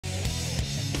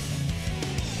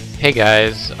Hey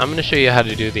guys, I'm going to show you how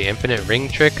to do the infinite ring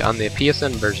trick on the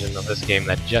PSN version of this game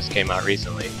that just came out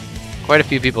recently. Quite a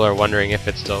few people are wondering if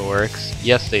it still works.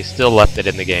 Yes, they still left it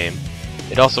in the game.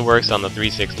 It also works on the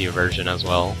 360 version as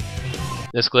well.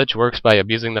 This glitch works by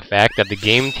abusing the fact that the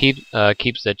game keeps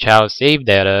the Chao save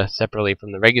data separately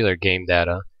from the regular game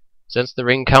data. Since the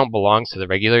ring count belongs to the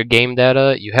regular game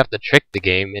data, you have to trick the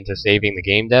game into saving the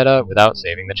game data without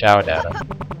saving the Chao data.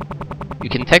 You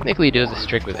can technically do this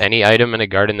trick with any item in a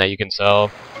garden that you can sell.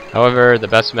 However, the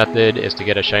best method is to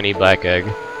get a shiny black egg.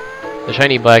 The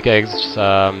shiny black eggs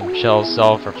shells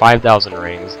sell for 5,000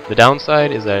 rings. The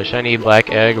downside is that a shiny black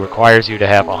egg requires you to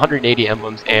have 180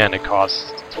 emblems and it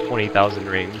costs 20,000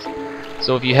 rings.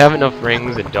 So if you have enough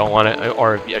rings and don't want to,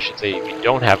 or I should say if you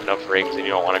don't have enough rings and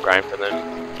you don't want to grind for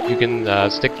them, you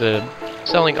can stick to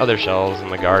selling other shells in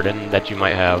the garden that you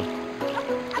might have.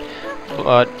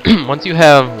 But once you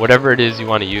have whatever it is you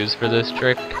want to use for this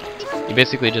trick, you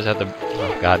basically just have to,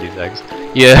 oh god, these eggs.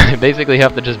 You basically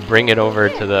have to just bring it over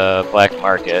to the black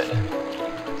market.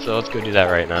 So let's go do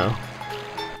that right now.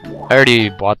 I already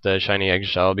bought the shiny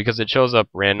eggshell because it shows up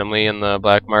randomly in the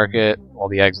black market, all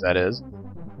the eggs that is.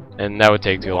 And that would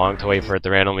take too long to wait for it to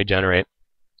randomly generate.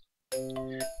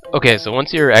 Okay, so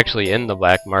once you're actually in the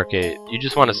black market, you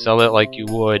just want to sell it like you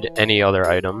would any other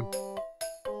item.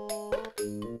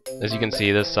 As you can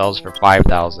see, this sells for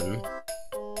 5,000.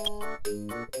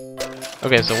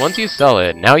 Okay, so once you sell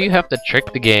it, now you have to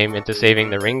trick the game into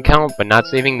saving the ring count, but not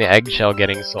saving the eggshell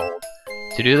getting sold.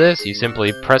 To do this, you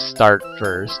simply press start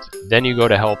first, then you go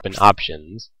to help and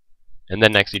options, and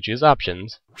then next you choose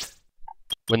options.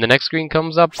 When the next screen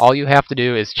comes up, all you have to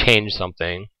do is change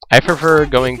something. I prefer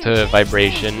going to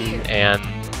vibration and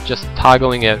just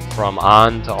toggling it from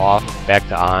on to off, back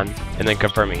to on, and then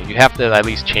confirming. You have to at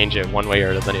least change it one way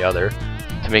or the other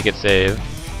to make it save.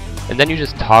 And then you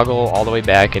just toggle all the way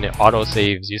back and it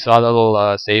auto-saves. You saw the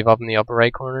little save up in the upper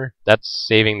right corner? That's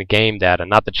saving the game data,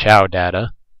 not the Chao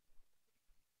data.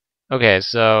 Okay,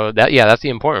 so that's the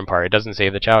important part. It doesn't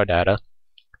save the Chao data.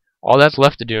 All that's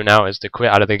left to do now is to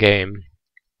quit out of the game.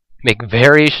 Make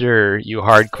very sure you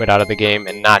hard quit out of the game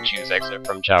and not choose exit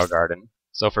from Chao Garden.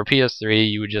 So for PS3,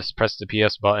 you would just press the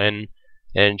PS button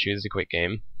and choose the quit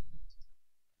game.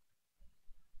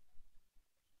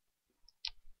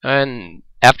 And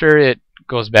after it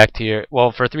goes back to your,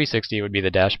 well, for 360 it would be the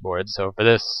dashboard. So for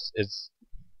this, it's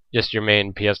just your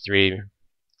main PS3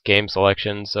 game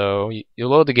selection. So you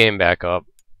load the game back up,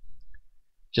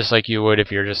 just like you would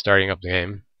if you're just starting up the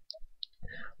game.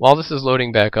 While this is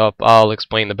loading back up, I'll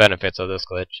explain the benefits of this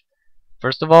glitch.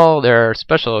 First of all, there are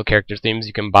special character themes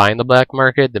you can buy in the black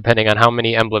market depending on how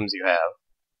many emblems you have.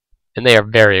 And they are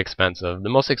very expensive. The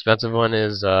most expensive one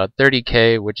is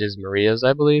 30k, which is Maria's,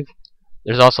 I believe.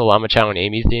 There's also Llama Chow and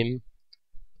Amy theme.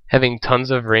 Having tons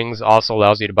of rings also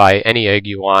allows you to buy any egg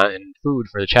you want and food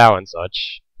for the Chao and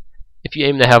such. If you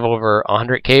aim to have over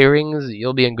 100k rings,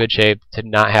 you'll be in good shape to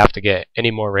not have to get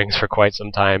any more rings for quite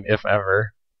some time, if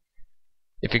ever.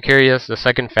 If you're curious, the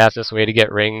second fastest way to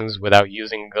get rings without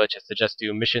using a glitch is to just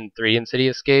do Mission 3 in City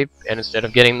Escape, and instead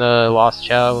of getting the Lost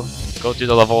Chao, go through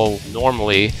the level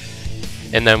normally,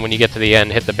 and then when you get to the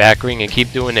end, hit the back ring and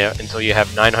keep doing it until you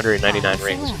have 999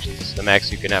 rings, which is the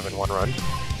max you can have in one run.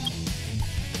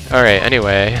 Alright,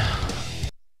 anyway,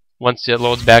 once it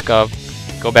loads back up,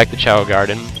 go back to Chao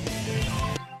Garden,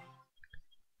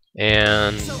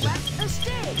 and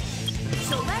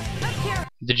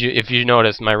if you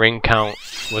notice, my ring count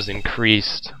was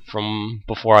increased from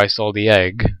before I sold the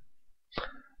egg.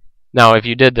 Now, if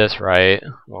you did this right,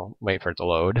 well, wait for it to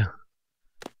load.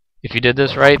 If you did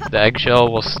this right, the eggshell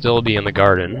will still be in the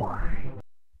garden.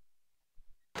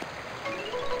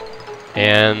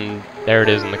 And there it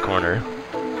is in the corner.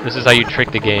 This is how you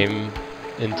trick the game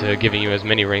into giving you as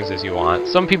many rings as you want.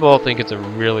 Some people think it's a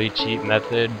really cheap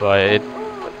method, but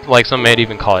like some might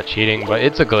even call it cheating, but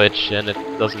it's a glitch and it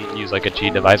doesn't use like a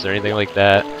cheat device or anything like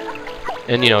that.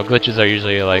 And you know, glitches are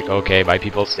usually like okay by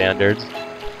people's standards.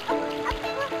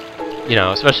 You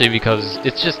know, especially because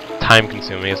it's just time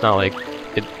consuming. It's not like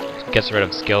it gets rid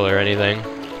of skill or anything.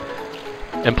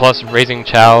 And plus, raising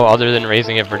Chao, other than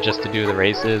raising it for just to do the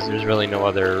races, there's really no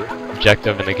other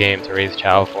objective in the game to raise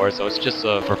Chao for, so it's just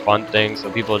a for fun thing,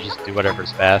 so people just do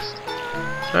whatever's fast.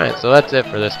 Alright, so that's it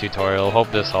for this tutorial.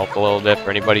 Hope this helped a little bit for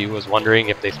anybody who was wondering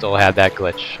if they still had that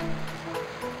glitch.